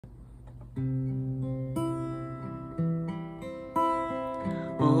O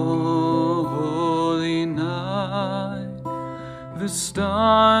holy night, the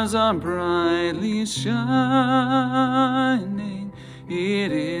stars are brightly shining.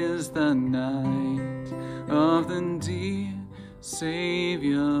 It is the night of the dear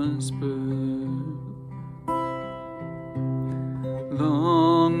Saviour's birth.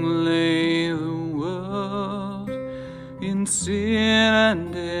 Long lay the world in sin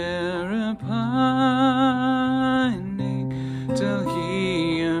and error pining, till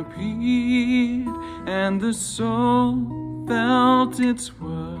He appeared and the soul felt its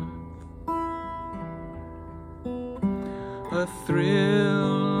worth. A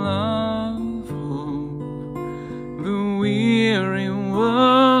thrill of hope, the weary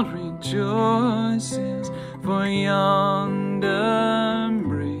world rejoices, for yonder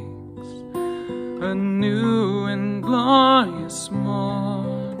breaks a new and glorious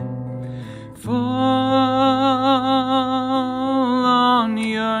morn. Fall on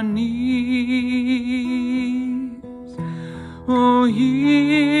your knees, oh,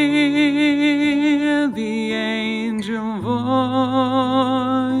 hear the angel voices,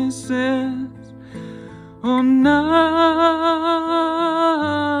 oh, night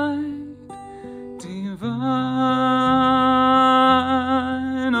divine,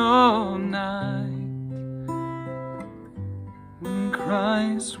 oh, night when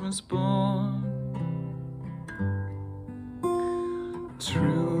Christ was born.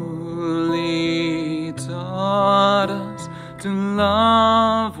 Truly taught us to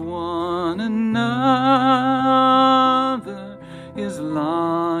love one another. His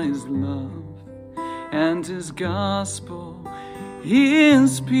law is love, and His gospel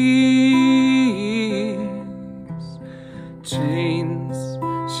is peace. Chains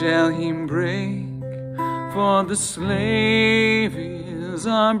shall He break, for the slave is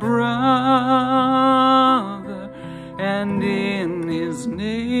our brother, and in His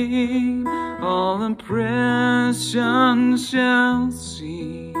name all oppression shall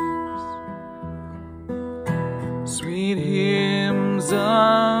cease. Sweet hymns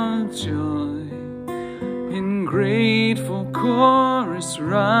of joy in grateful chorus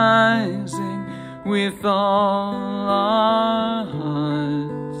rising, with all our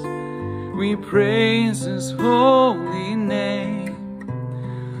hearts we praise His holy name.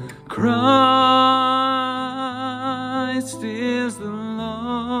 Christ is the Lord.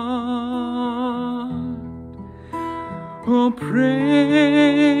 Oh, praise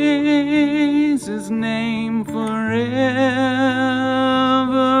His name forever.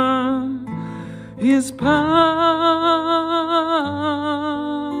 His power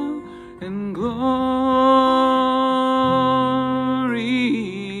and glory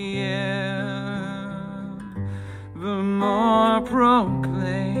evermore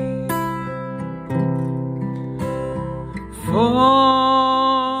proclaim. Fall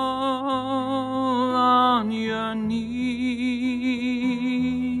on your knees,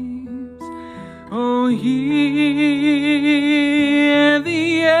 oh, hear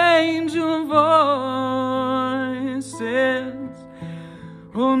the angel voices,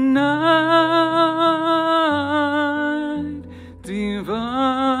 oh, night divine,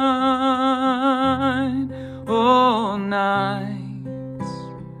 oh, night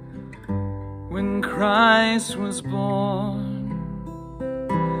when Christ was born.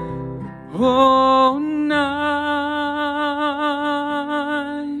 Oh, night